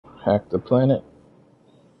Hack the Planet.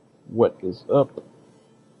 What is up?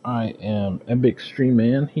 I am Epic Stream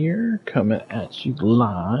Man here, coming at you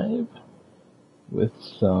live with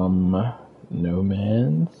some No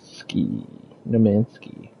Man's Ski.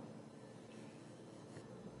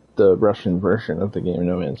 The Russian version of the game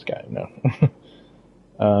No Man's Sky. No.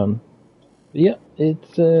 Yeah,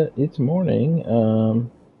 it's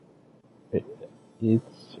morning.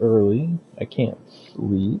 It's early. I can't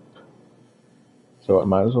sleep, so I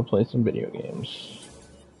might as well play some video games.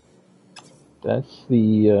 That's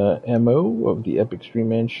the MO of the Epic Stream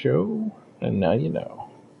Man show, and now you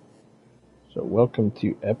know. So welcome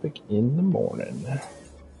to Epic in the Morning.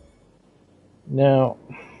 Now,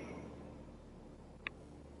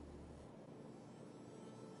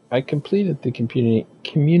 I completed the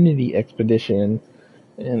community expedition,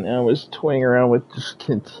 and I was toying around with just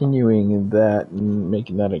continuing that and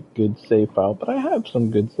making that a good save file, but I have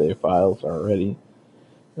some good save files already.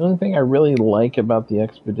 The only thing I really like about the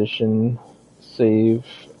expedition save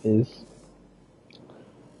is,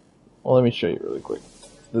 well, let me show you really quick,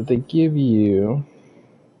 that they give you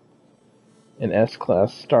an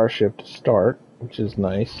S-Class starship to start, which is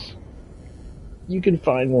nice. You can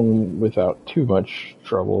find one without too much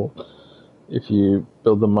trouble if you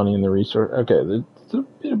build the money and the resource. Okay, it's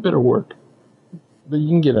a bit of work, but you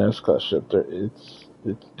can get an S-Class ship there. It's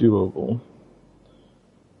doable.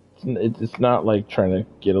 It's not like trying to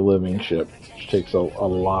get a living ship, which takes a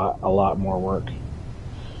lot more work.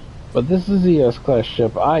 But this is the S-Class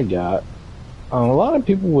ship I got. A lot of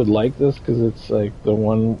people would like this because it's like the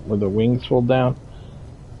one where the wings fold down.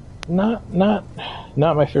 Not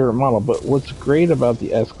my favorite model, but what's great about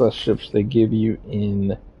the S-Class ships they give you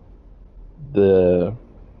in the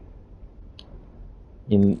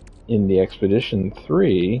Expedition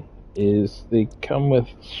 3 is they come with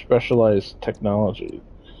specialized technology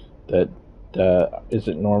that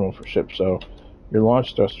isn't normal for ships. So your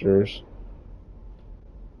launch thrusters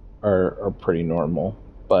are pretty normal,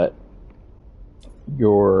 but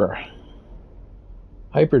your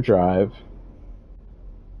hyperdrive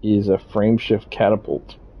is a frameshift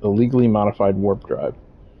catapult, a legally modified warp drive.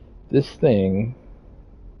 This thing,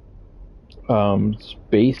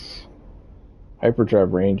 base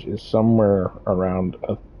hyperdrive range is somewhere around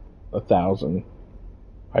 1,000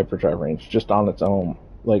 hyperdrive range just on its own.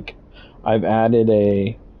 Like, I've added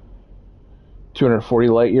a 240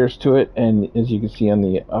 light years to it, and as you can see on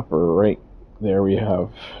the upper right there, we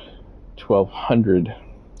have 1,200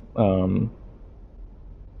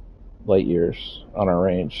 light years on our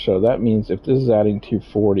range. So that means if this is adding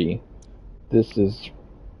 240, this is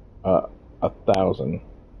 1,000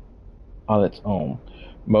 on its own.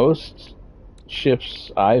 Most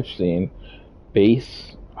ships I've seen,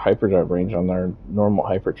 base hyperdrive range on their normal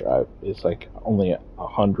hyperdrive is like only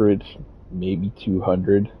 100, maybe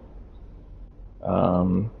 200.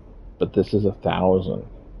 But this is 1,000.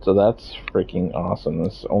 So that's freaking awesome.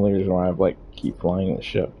 That's the only reason why I keep flying the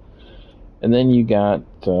ship. And then you got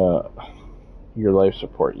your life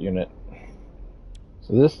support unit.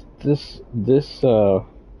 So this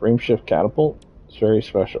frameshift catapult is very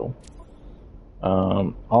special.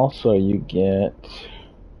 Also, you get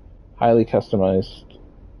highly customized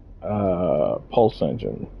pulse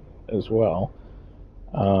engine as well.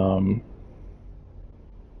 I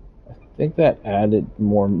think that added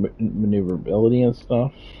more maneuverability and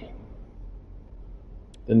stuff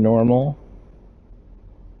than normal.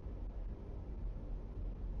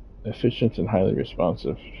 Efficient and highly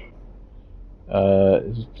responsive.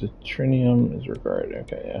 The trinium is regarded.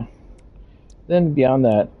 Okay, yeah. Then beyond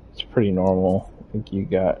that, it's pretty normal. I think you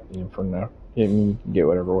got, for now, I mean, you can get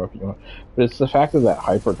whatever weapon you want. But it's the fact of that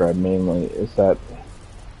hyperdrive mainly is that,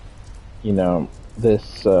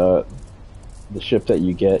 this the ship that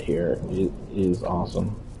you get here is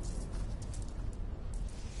awesome.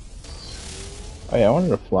 Oh yeah, I wanted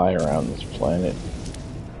to fly around this planet.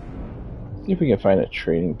 See if we can find a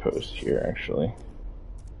trading post here, actually.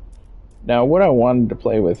 Now, what I wanted to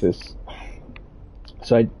play with is,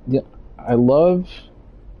 so I love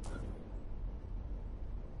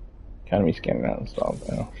economy scanner not installed.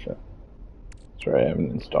 Oh shit! Sorry, I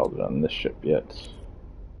haven't installed it on this ship yet.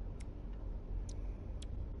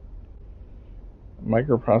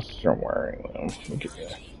 Microprocessor and wiring loom. I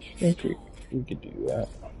think we could do that.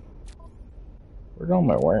 Where'd all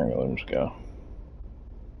my wiring looms go?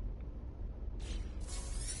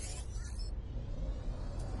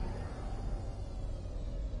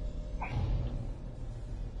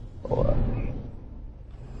 Hold on.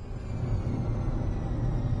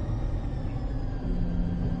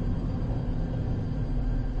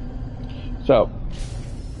 So,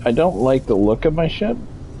 I don't like the look of my ship,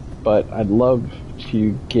 but I'd love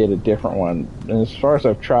to get a different one. And as far as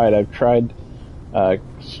I've tried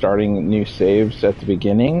starting new saves at the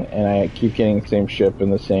beginning, and I keep getting the same ship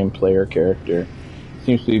and the same player character. It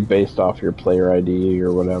seems to be based off your player ID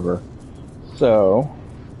or whatever. So,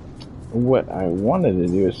 what I wanted to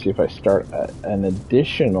do is see if I start an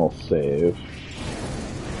additional save.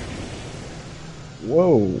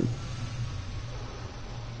 Whoa.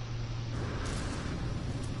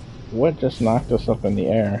 What just knocked us up in the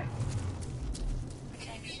air?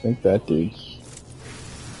 I think that dude's...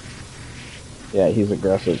 Yeah, he's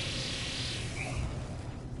aggressive.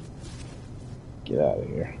 Get out of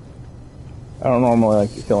here. I don't normally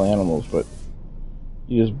like to kill animals, but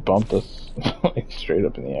you just bumped us like straight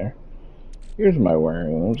up in the air. Here's my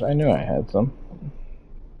wiring looms. I knew I had some.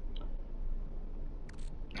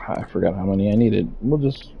 I forgot how many I needed. We'll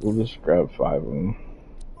just grab 5 of them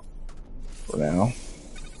for now.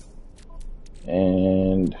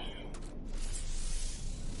 And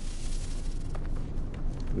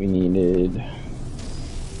we needed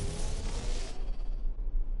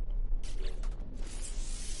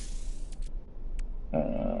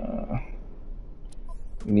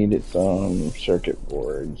some circuit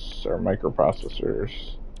boards or microprocessors,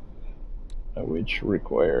 which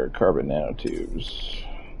require carbon nanotubes.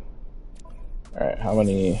 All right, how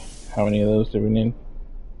many of those do we need?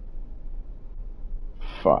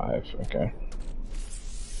 5. Okay.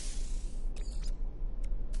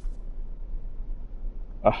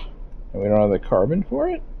 And we don't have the carbon for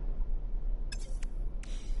it?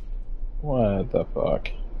 What the fuck?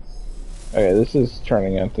 Okay, this is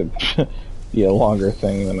turning out to be a longer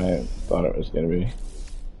thing than I thought it was going to be.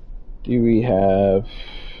 Do we have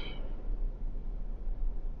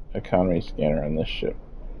economy scanner on this ship?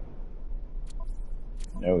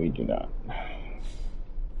 No, we do not.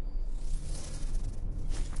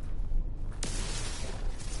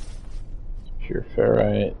 Pure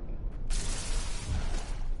ferrite.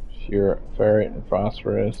 Pure ferrite and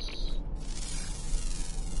phosphorus.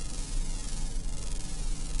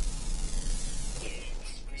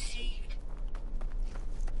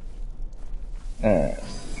 Alright.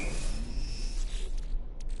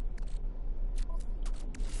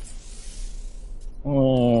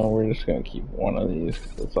 Well, we're just gonna keep one of these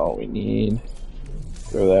because that's all we need.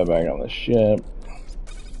 Throw that back on the ship.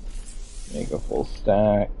 Make a full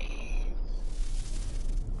stack.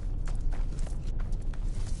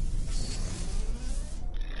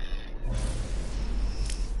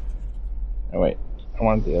 Oh wait, I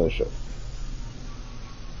wanted the other ship.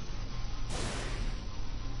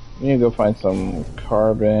 We need to go find some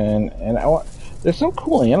carbon, and there's some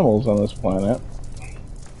cool animals on this planet.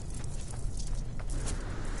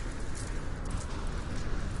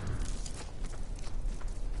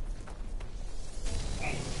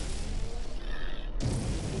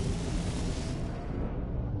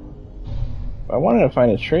 I wanted to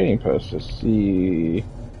find a trading post to see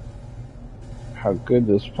how good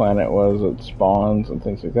this planet was at spawns and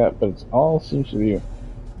things like that, but it all seems to be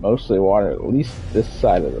mostly water, at least this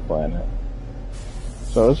side of the planet.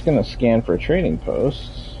 So I was going to scan for trading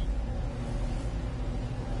posts,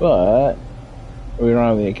 but we don't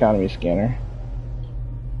have the economy scanner.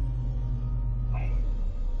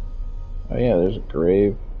 Oh yeah, there's a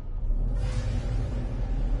grave.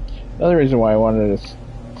 Another reason why I wanted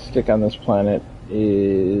to stick on this planet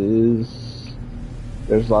is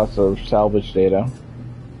there's lots of salvage data.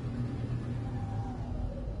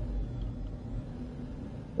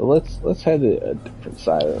 But let's head to a different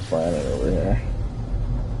side of the planet over here.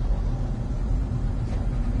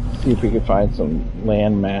 See if we can find some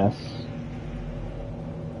land mass.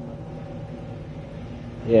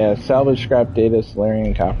 Yeah, salvage scrap data,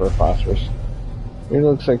 selenium, copper, phosphorus. It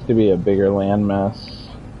looks like to be a bigger land mass.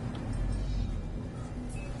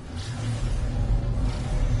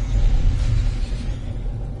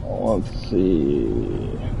 Let's see.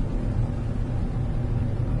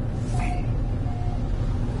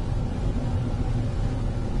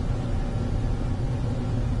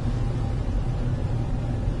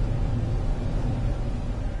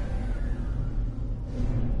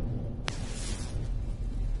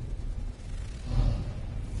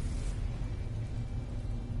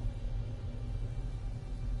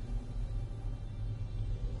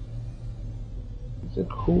 It's a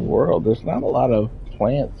cool world. There's not a lot of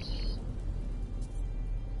plants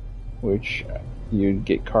which you'd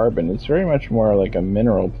get carbon. It's very much more like a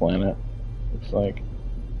mineral planet. It's like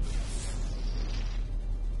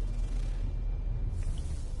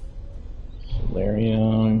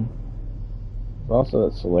solarium. There's also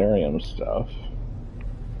that solarium stuff.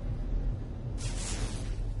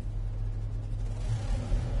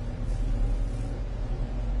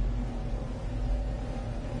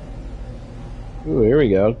 Ooh, here we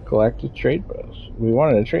go. Galactic trade post. We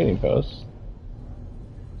wanted a trading post.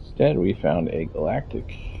 Instead, we found a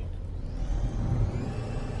galactic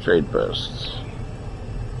trade post.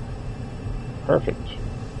 Perfect.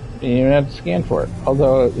 You didn't even have to scan for it.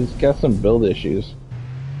 Although it's got some build issues.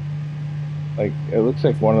 Like, it looks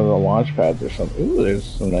like one of the launch pads or something. Ooh, there's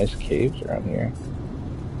some nice caves around here.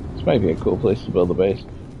 This might be a cool place to build a base.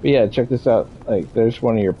 But yeah, check this out. Like, there's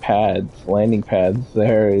one of your pads, landing pads.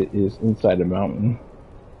 There is inside a mountain.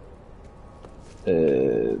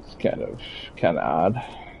 It's kind of odd.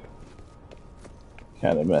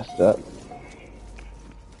 Kind of messed up.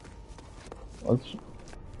 Let's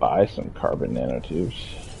buy some carbon nanotubes.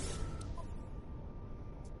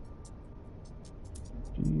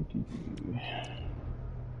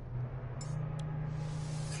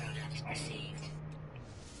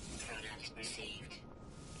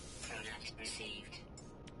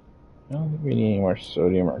 I don't think we need any more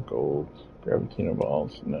sodium or gold. Gravitino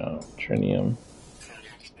balls, no. Trinium.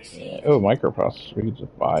 Yeah. Oh, microprocessors. We could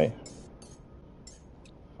just buy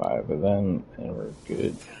 5 of them and we're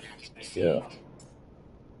good. Yeah.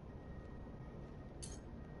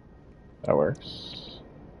 That works.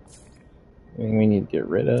 Anything we need to get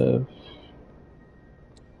rid of?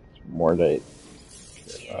 Mordite.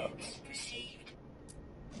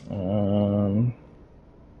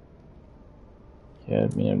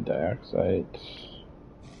 Cadmium dioxide.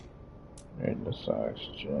 Redness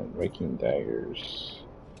oxygen. Viking daggers.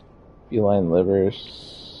 Feline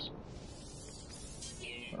livers.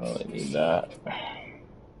 I don't really need that.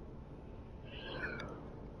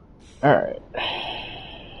 Alright.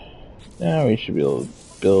 Now we should be able to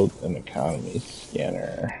build an economy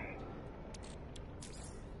scanner.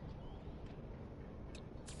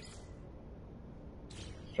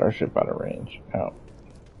 Starship out of range. Out.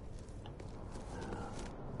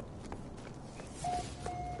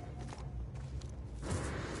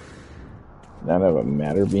 Not have a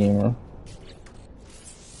matter beamer.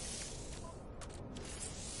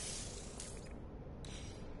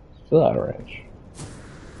 Still out of range.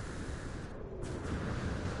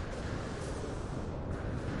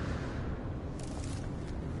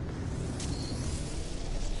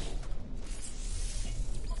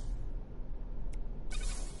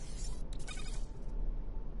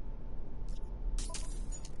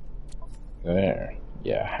 There.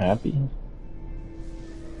 Yeah, happy?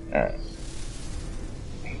 Alright.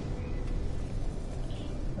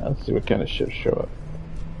 Let's see what kind of ships show up.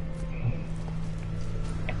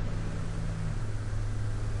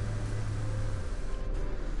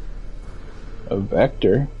 A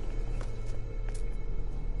Vector.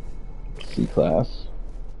 C-class.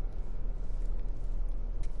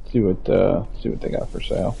 See what they got for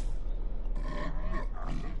sale.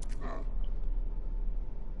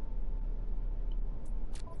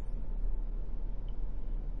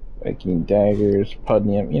 Viking daggers,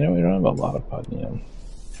 pudnium. You know, we don't have a lot of pudnium.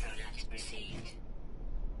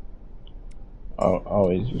 I'll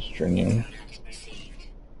always use trinium.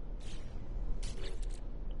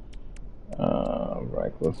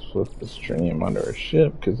 Right, let's flip this trinium onto our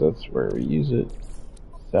ship because that's where we use it.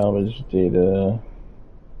 Salvage data.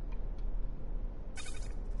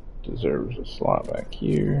 Deserves a slot back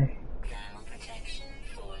here.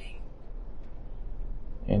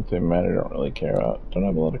 Antimatter, don't really care about. Don't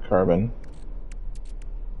have a lot of carbon.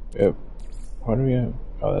 Yep. What do we have?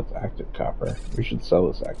 Oh, that's active copper. We should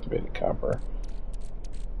sell this activated copper.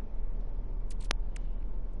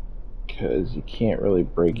 Because you can't really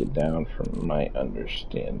break it down from my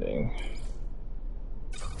understanding.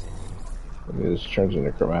 This turns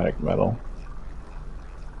into chromatic metal.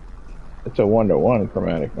 It's a 1-to-1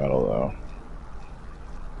 chromatic metal though.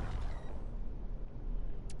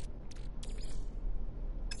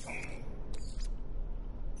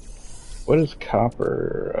 What is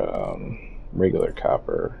copper? Regular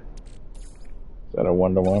copper. Is that a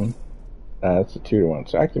 1-to-1? That's a 2-to-1.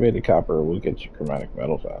 So activated copper will get you chromatic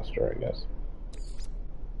metal faster, I guess.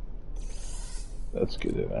 That's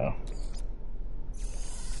good to know.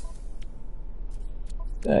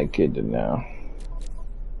 That's good to know.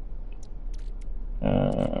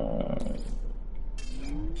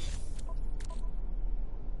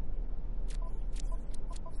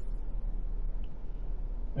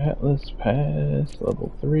 Atlas Pass,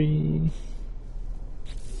 level 3.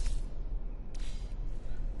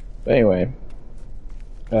 But anyway,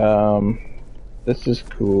 this is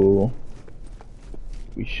cool.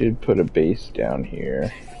 We should put a base down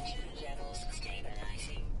here.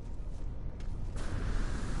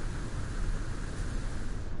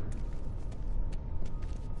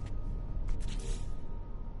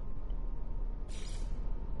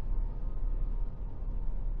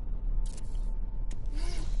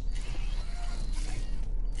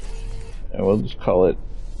 And we'll just call it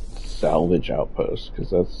salvage outpost, because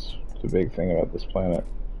that's the big thing about this planet,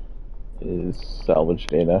 is salvage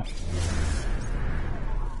data.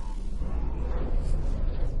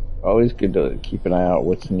 Always good to keep an eye out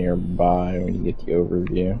what's nearby when you get the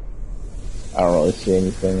overview. I don't really see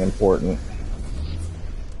anything important.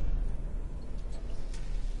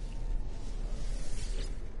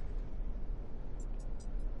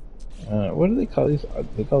 What do they call these?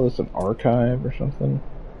 They call this an archive or something?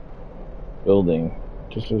 Building.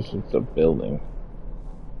 Just as it's a building.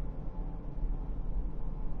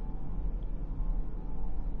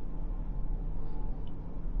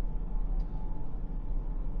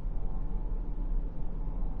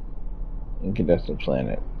 Incandescent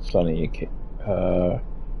planet. Sunny.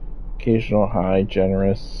 Occasional high,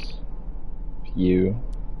 generous view.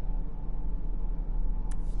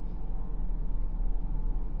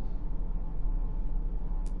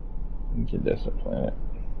 Incandescent planet.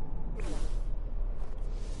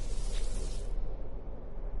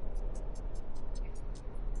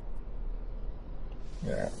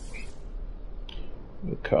 Yeah.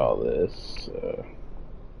 We'll call this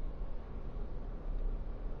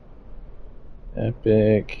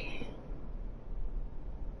Epic.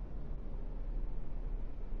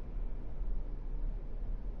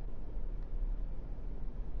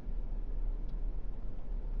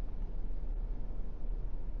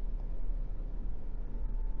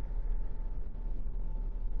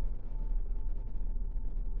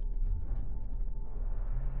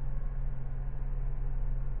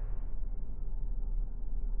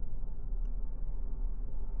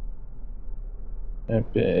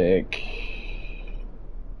 Epic.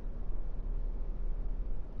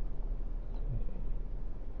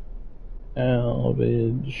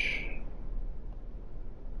 Salvage.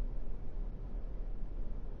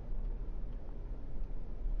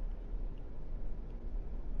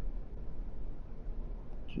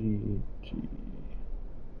 GG.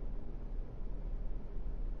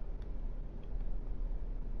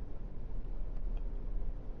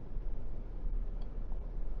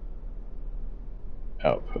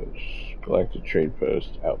 Outpost. Galactic Trade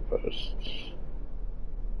Post. Outpost.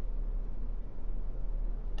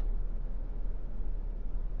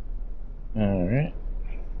 Alright.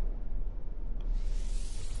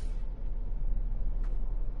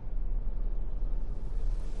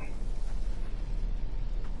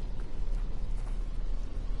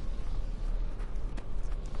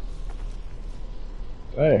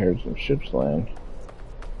 I heard some ships land.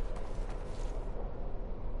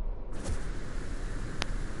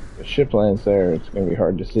 If a ship lands there, it's going to be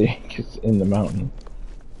hard to see because it's in the mountain.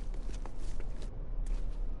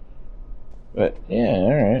 But, yeah,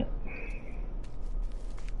 alright.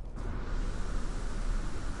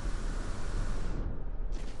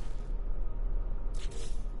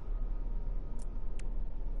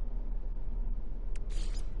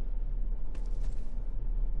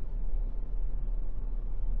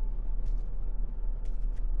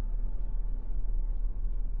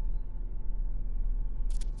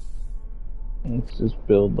 Let's just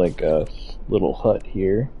build like a little hut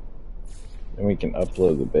here. Then we can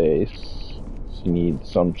upload the base. So you need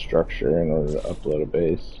some structure in order to upload a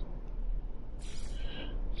base.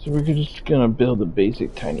 So we're just gonna build a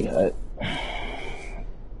basic tiny hut.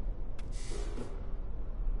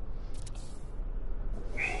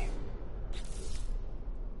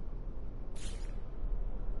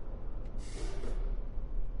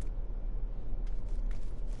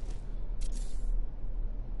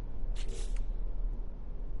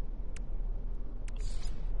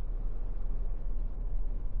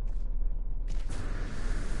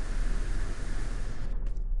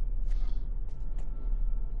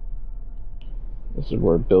 This is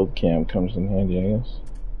where build cam comes in handy, I guess.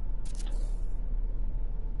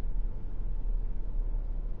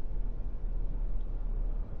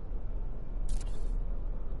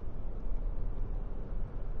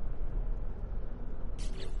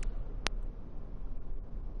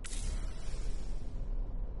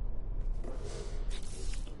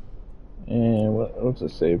 And what's a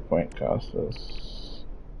save point cost us?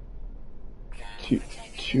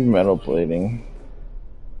 Two metal plating.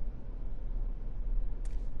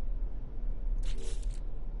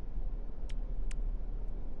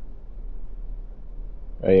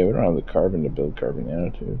 Oh yeah, we don't have the carbon to build carbon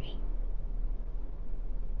nanotubes.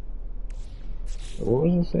 So what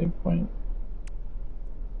was the save point?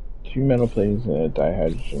 2 metal plates and a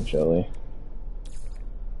dihydrogen jelly.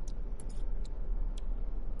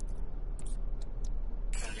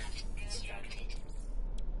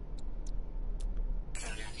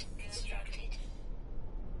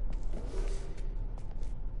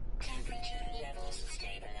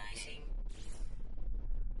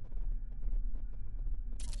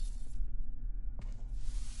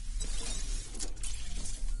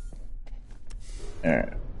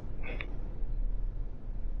 Alright.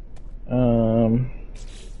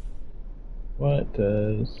 What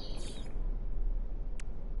does...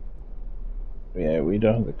 Yeah, we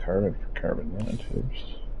don't have the carbon for carbon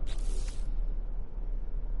nanotubes.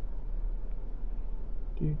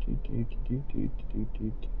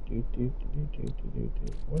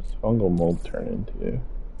 What's fungal mold turn into?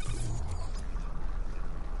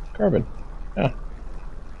 Carbon. Ah,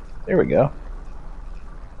 there we go.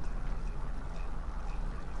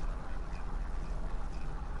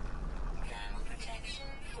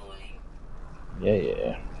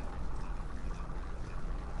 Yeah.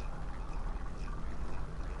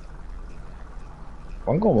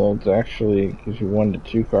 Fungal mold's actually gives you 1 to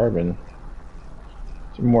 2 carbon.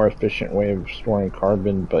 It's a more efficient way of storing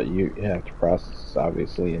carbon, but you have to process,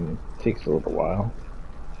 obviously, and it takes a little while.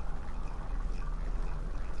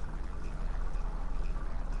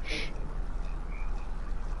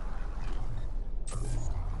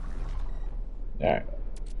 Alright,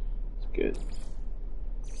 that's good.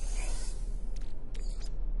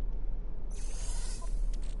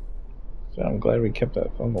 So I'm glad we kept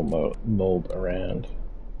that fungal mold around.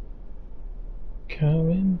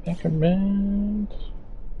 Coming back around.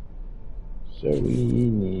 So we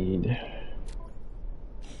need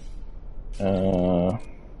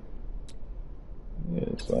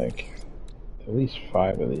it's like at least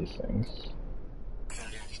 5 of these things.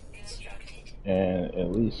 And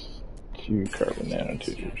at least 2 carbon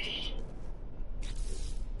nanotubes.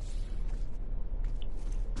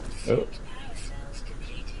 Oh.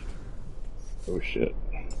 Oh shit.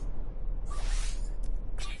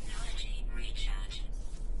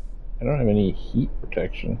 I don't have any heat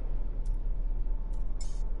protection.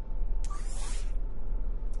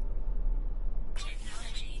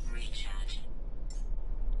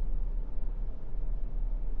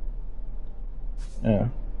 Yeah,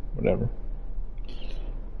 whatever.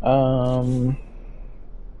 So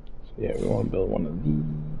yeah, we want to build one of these.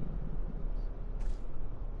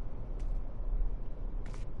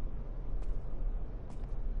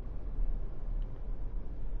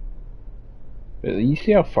 But you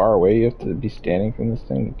see how far away you have to be standing from this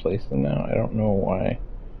thing to place them now? I don't know why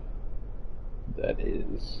that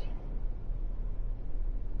is.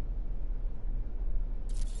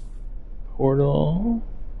 Portal.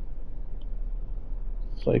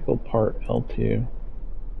 Cycle part L2.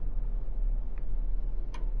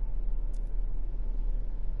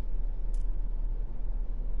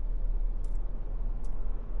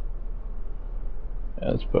 Yeah,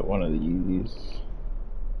 let's put one of these.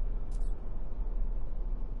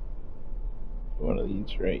 One of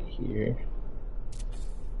these right here.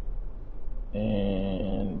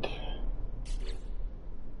 And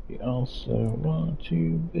we also want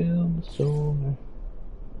to build solar.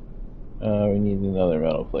 We need another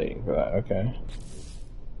metal plating for that, okay.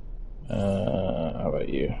 How about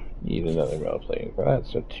you? Need another metal plating for that.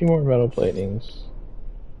 So 2 more metal platings.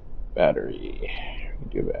 Battery. We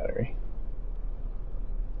do battery.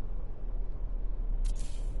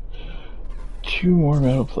 2 more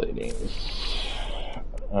metal platings.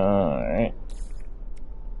 Alright.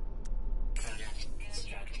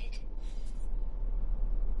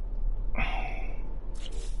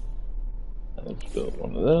 Let's build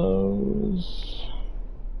one of those.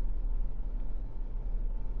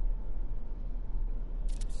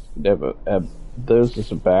 Have those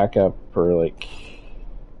as a backup for like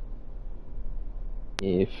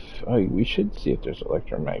if we should see if there's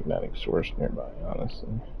electromagnetic source nearby,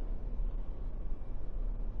 honestly,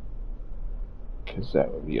 because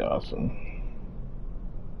that would be awesome.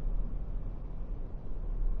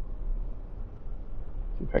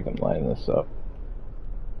 See if I can line this up.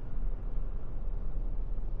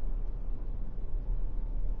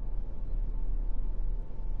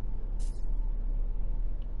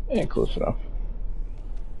 Yeah, close enough.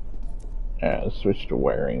 Alright, let's switch to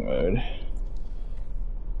wiring mode.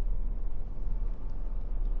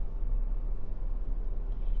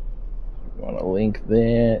 We want to link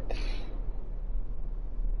that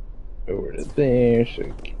over to there so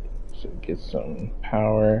it gets some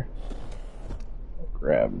power.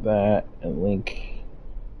 Grab that and link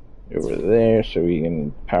over there so we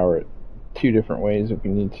can power it 2 different ways if we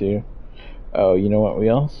need to. Oh, you know what? We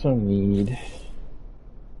also need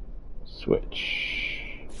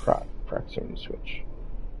switch, proximity switch.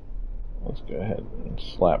 Let's go ahead and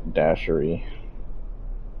slap dashery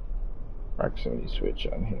proximity switch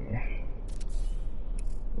on here.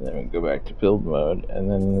 And then we go back to build mode,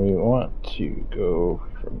 and then we want to go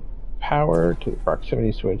from power to the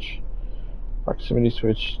proximity switch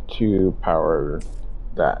to power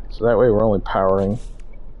that. So that way we're only powering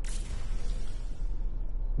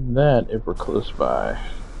that if we're close by.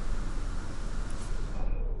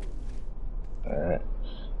 Alright.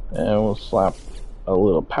 And we'll slap a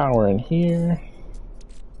little power in here.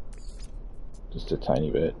 Just a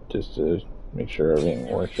tiny bit, just to make sure everything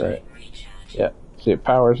works right. Yeah, see, it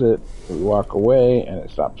powers it. We walk away and it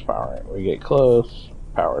stops powering. We get close,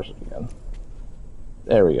 powers it again.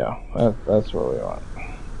 There we go. That's what we want.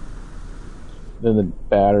 Then the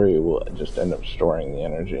battery will just end up storing the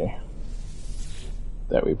energy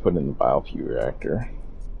that we put in the biofuel reactor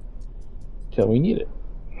till we need it.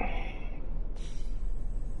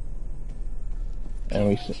 And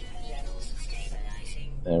we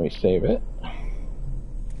save it.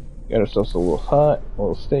 Got ourselves a little hut, a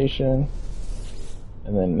little station,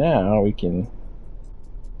 and then now we can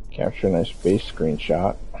capture a nice base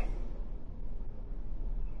screenshot.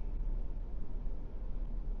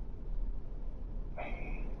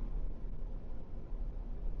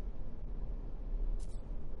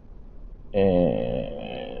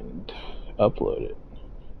 And upload it.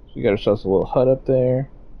 So we got ourselves a little hut up there.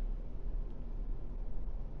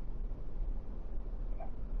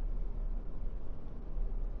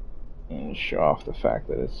 And show off the fact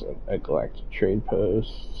that it's a galactic trade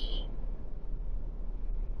post.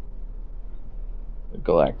 A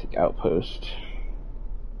galactic outpost.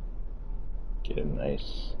 Get a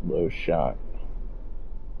nice low shot.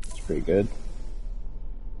 It's pretty good.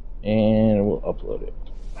 And we'll upload it.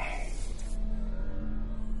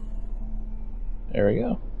 There we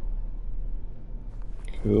go.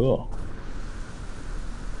 Cool.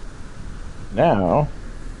 Now,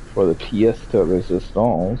 for the pièce de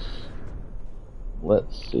résistance,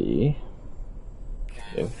 let's see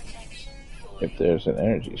if there's an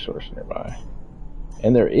energy source nearby.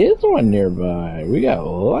 And there is one nearby. We got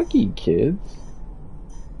lucky, kids.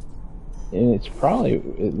 And it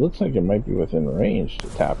looks like it might be within range to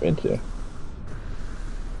tap into.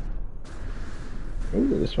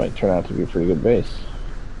 Ooh, this might turn out to be a pretty good base.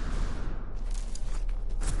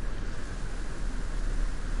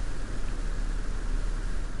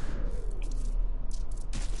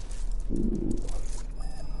 Ooh.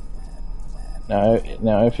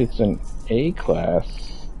 Now if it's an A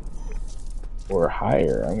class or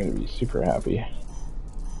higher, I'm going to be super happy. A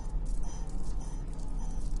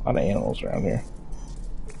lot of animals around here.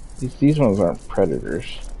 These ones aren't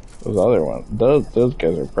predators. Those other ones, those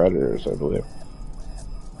guys are predators, I believe.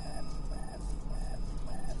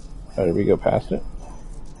 Oh, did we go past it?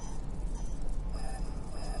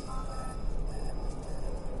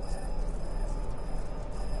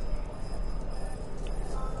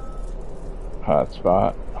 Hot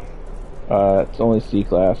spot. It's only C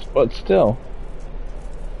class, but still.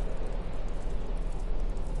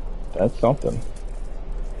 That's something.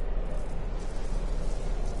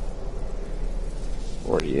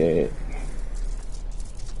 48.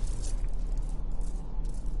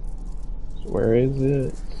 So where is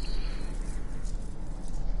it?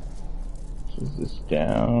 So is this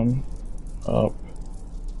down, up?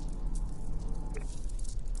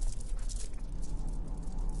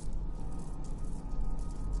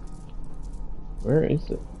 Where is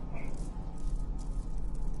it?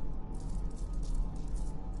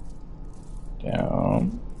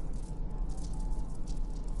 Down.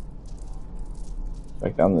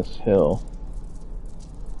 Like on this hill.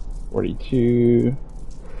 42,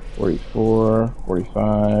 44,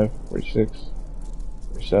 45, 46,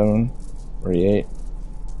 47, 48,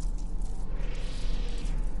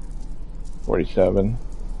 47,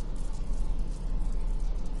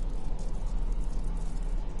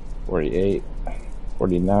 48,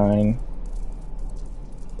 49,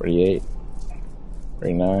 48,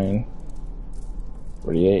 49,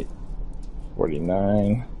 48,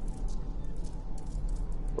 49,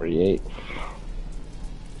 48,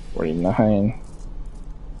 49,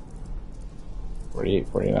 48,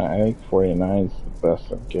 49. I think 49 is the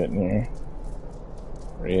best I'm getting here.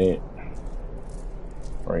 48,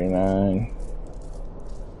 49,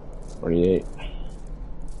 48,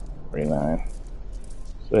 49.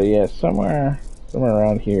 So yeah, somewhere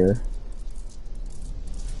around here.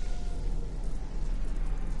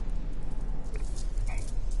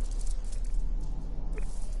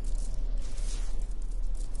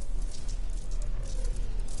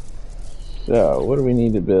 So, what do we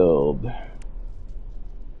need to build?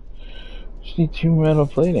 Just need 2 metal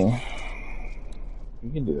plating. We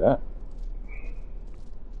can do that.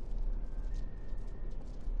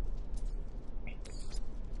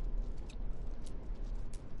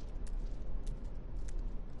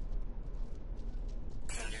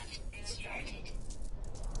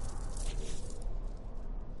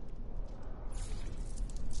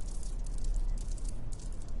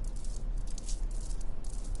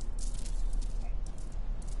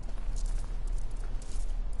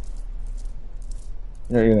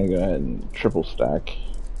 We're gonna go ahead and triple stack.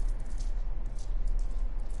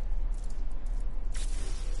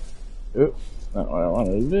 Oop, not what I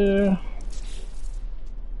wanted to do.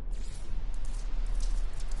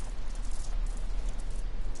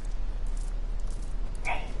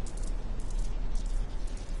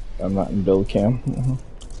 I'm not in build cam.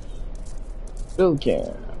 Build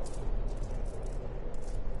cam.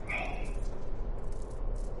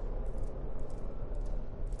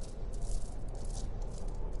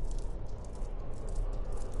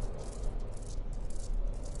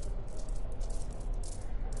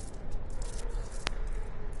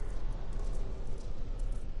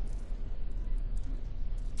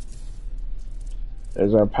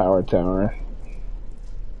 There's our power tower.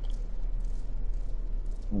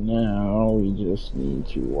 Now we just need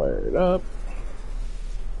to wire it up.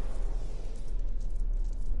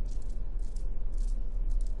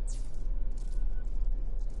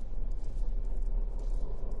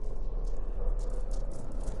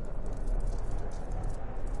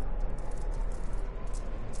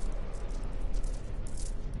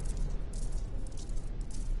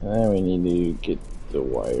 And then we need to get the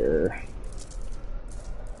wire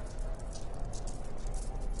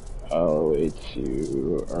all the way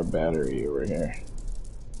to our battery over here.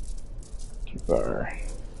 Too far.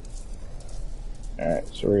 Alright,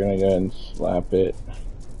 so we're gonna go ahead and slap it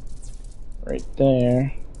right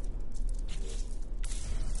there.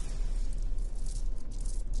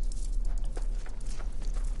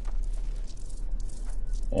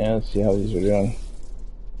 And let's see how these are doing.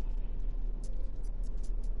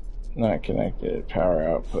 Not connected, power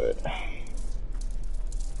output.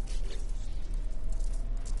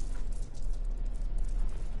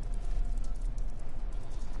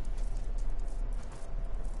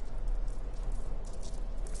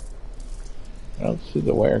 I don't see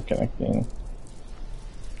the wire connecting.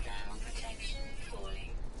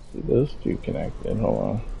 See those two connected, hold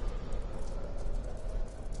on.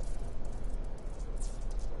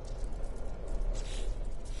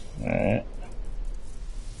 Alright.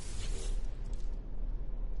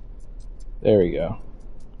 There we go.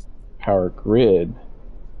 Power grid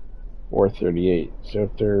 438. So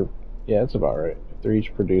if they're, yeah, that's about right. If they're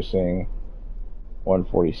each producing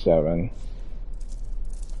 147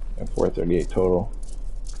 and 438 total,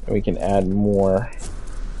 and we can add more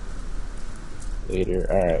later.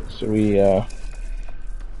 Alright, so we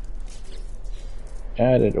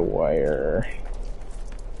added a wire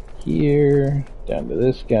here down to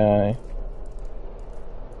this guy.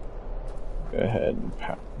 Go ahead and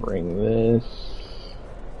bring this.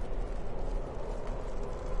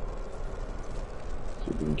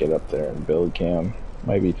 See if we can get up there and build cam.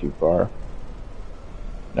 Might be too far.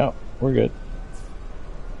 No, we're good.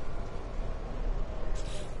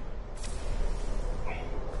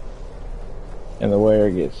 And the wire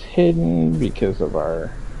gets hidden because of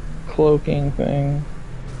our cloaking thing.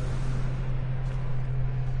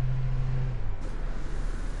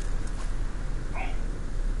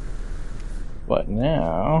 But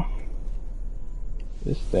now,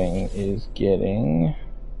 this thing is getting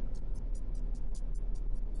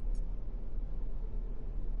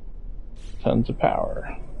tons of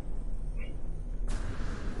power.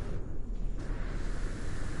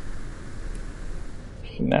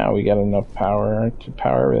 So now we got enough power to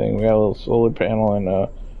power everything. We got a little solar panel and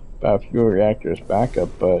about fuel reactors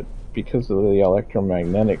backup, but because of the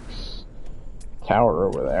electromagnetics tower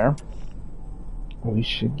over there, we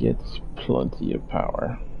should get plenty of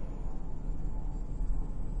power.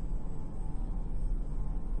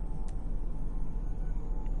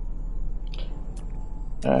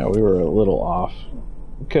 We were a little off.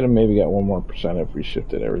 We could have maybe got 1% more if we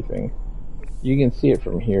shifted everything. You can see it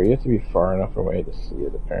from here. You have to be far enough away to see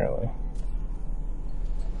it, apparently.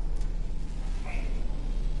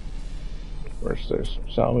 Of course, there's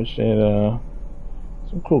some salvage data,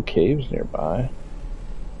 some cool caves nearby.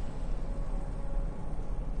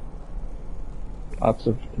 Lots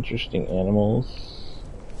of interesting animals.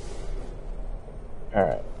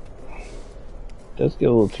 Alright. Does get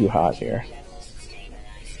a little too hot here.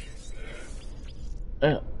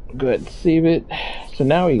 Go ahead and save it. So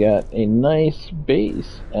now we got a nice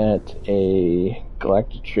base at a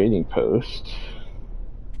galactic trading post.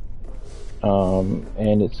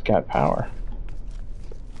 And it's got power.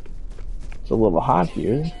 It's a little hot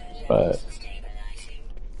here, but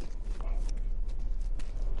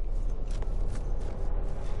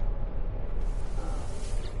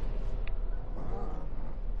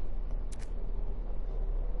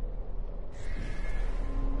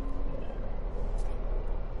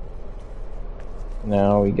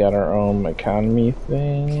now we got our own economy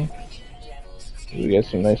thing. We got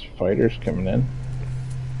some nice fighters coming in.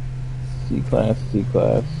 C-class,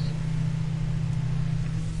 C-class.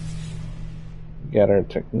 Got our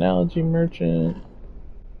technology merchant.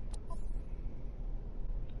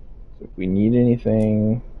 So if we need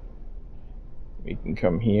anything, we can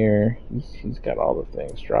come here. He's got all the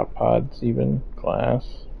things. Drop pods even. Class.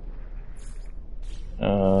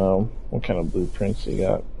 What kind of blueprints you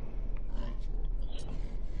got?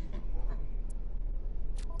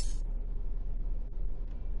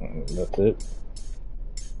 That's it.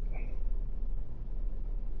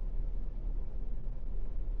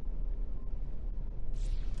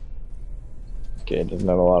 Okay, it doesn't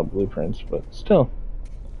have a lot of blueprints, but still.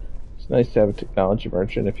 It's nice to have a technology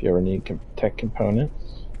merchant if you ever need tech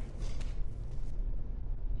components.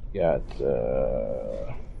 You got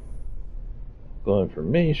global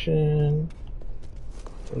information.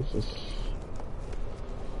 What's this?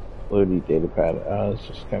 Floaty data pad. It's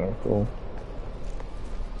just kind of cool.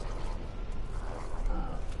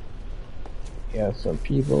 You got some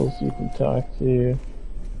peoples you can talk to.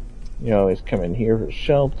 You always come in here for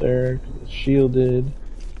shelter because it's shielded.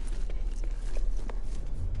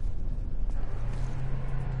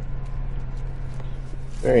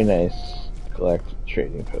 Very nice galactic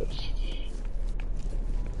trading post.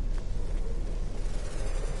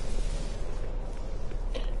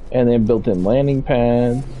 And they built in landing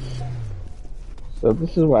pads. So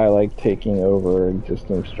this is why I like taking over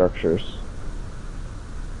existing structures.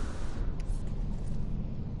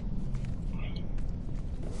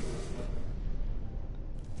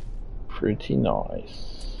 Pretty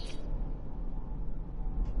nice.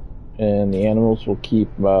 And the animals will keep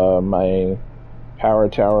my power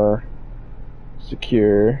tower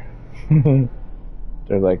secure.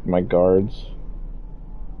 They're like my guards.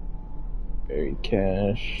 Buried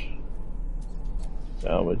cache.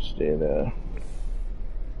 Salvage data.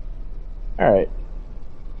 Alright.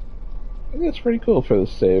 I think that's pretty cool for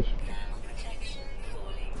this save.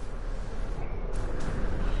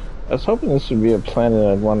 I was hoping this would be a planet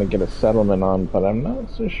I'd want to get a settlement on, but I'm not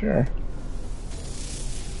so sure.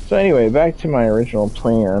 So anyway, back to my original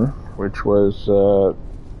plan, which was,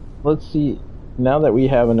 let's see, now that we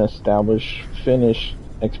have an established, finished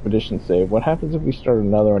expedition save, what happens if we start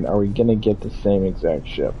another one? Are we going to get the same exact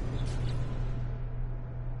ship?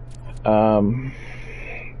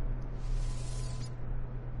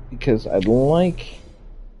 Because I'd like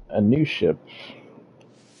a new ship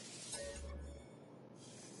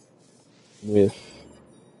with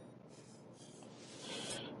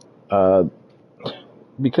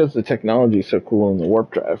because the technology is so cool in the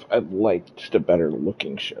warp drive, I'd like just a better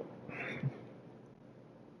looking ship.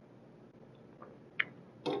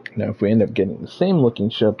 Now if we end up getting the same looking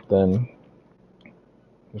ship, then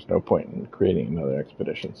there's no point in creating another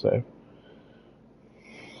expedition save.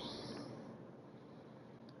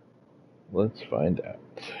 Let's find out.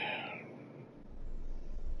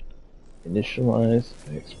 Initialize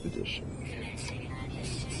expedition.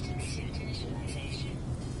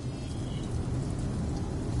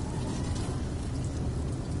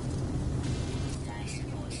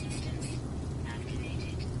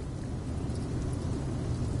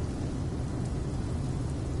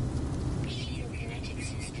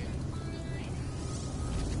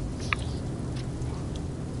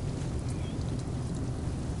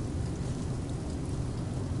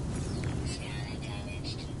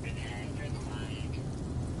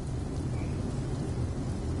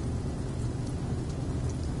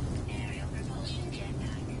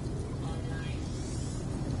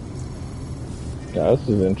 Yeah, this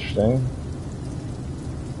is interesting.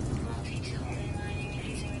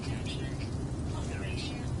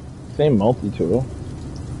 Same multi-tool.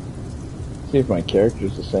 See if my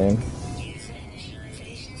character's the same.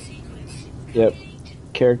 Yep.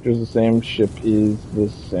 Character's the same, ship is the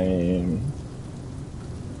same.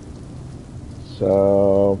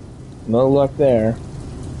 So, no luck there.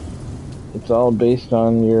 It's all based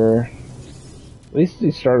on your... At least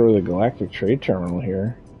they started with a galactic trade terminal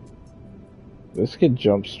here. This could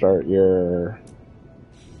jumpstart your...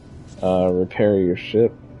 repair your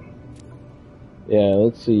ship. Yeah,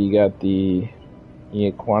 let's see, you got the... You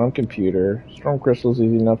get quantum computer. Storm crystals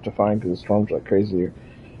easy enough to find because the storms like crazy here.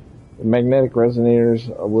 The magnetic resonator's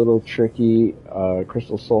a little tricky.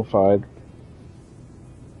 Crystal sulfide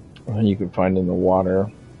you can find in the water.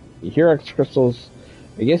 The Hurex crystals,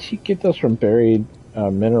 I guess you get those from buried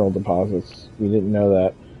mineral deposits. We didn't know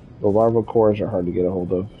that. The larval cores are hard to get a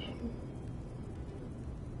hold of.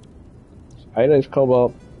 Iodized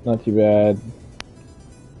cobalt, not too bad.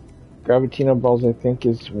 Gravitino balls, I think,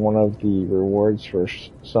 is one of the rewards for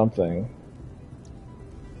something.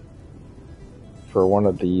 For one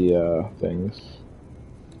of the things.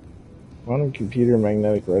 Quantum computer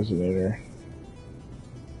magnetic resonator.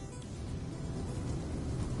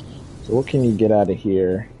 So what can you get out of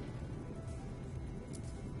here?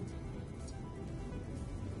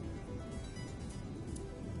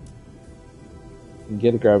 You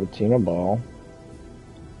get a gravitino ball.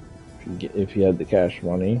 If you had the cash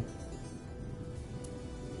money.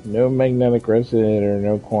 No magnetic resonator,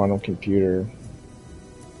 no quantum computer.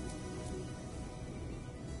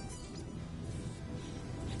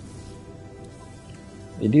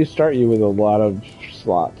 They do start you with a lot of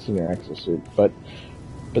slots in your exosuit, but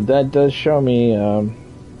that does show me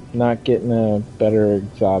not getting a better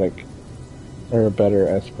exotic or a better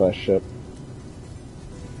S-Class ship.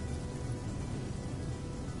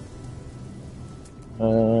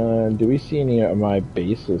 Do we see any of my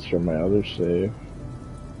bases from my other save?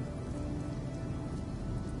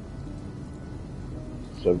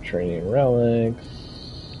 Subterranean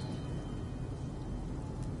relics.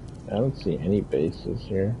 I don't see any bases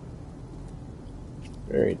here.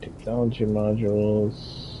 Varied technology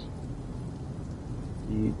modules.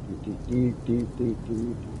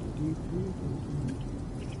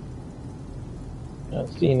 Not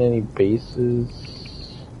seeing any bases.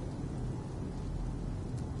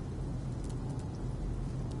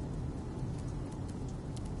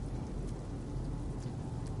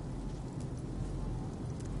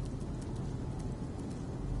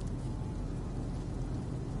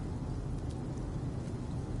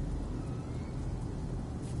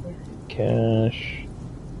 Cache.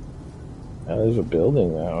 Oh, there's a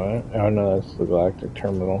building now, right? Oh no, that's the Galactic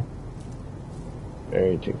Terminal.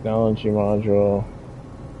 Varied technology module.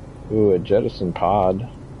 Ooh, a jettison pod.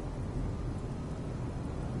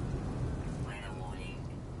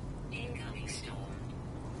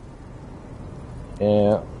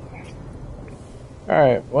 Yeah.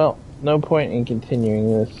 Alright, well, no point in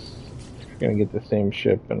continuing this. We're gonna get the same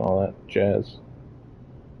ship and all that jazz.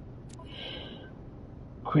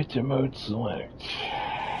 Quit to mode select.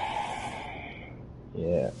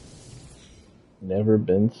 Yeah. Never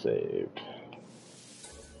been saved.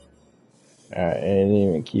 Alright, I didn't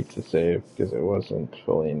even keep the save because it wasn't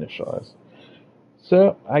fully initialized.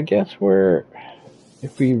 So, I guess if we're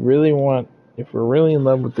really in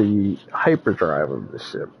love with the hyperdrive of the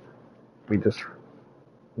ship, we just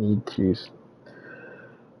need to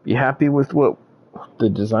be happy with what the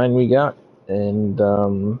design we got and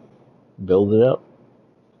build it up.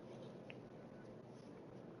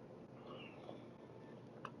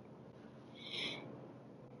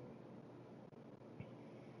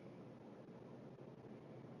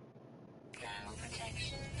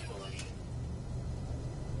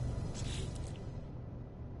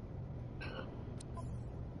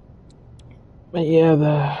 But yeah,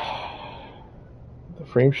 the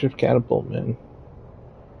frameshift catapult, man.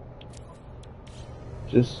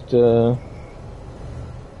 Just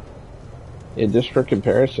just for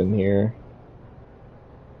comparison here.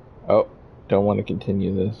 Oh, don't want to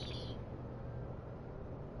continue this.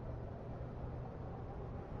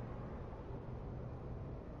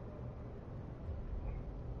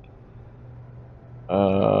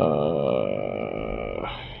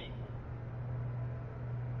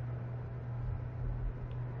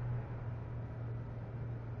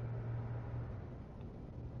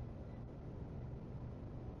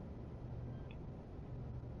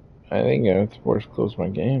 I think I have to force close my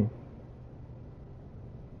game.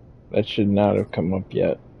 That should not have come up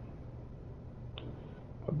yet.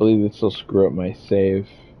 I believe this will screw up my save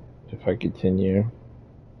if I continue.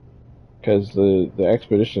 Because the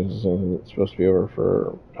expedition is supposed to be over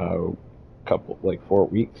for a couple, like 4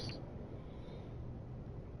 weeks.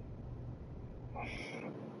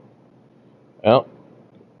 Well,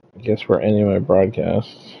 I guess we're ending my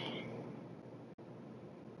broadcast.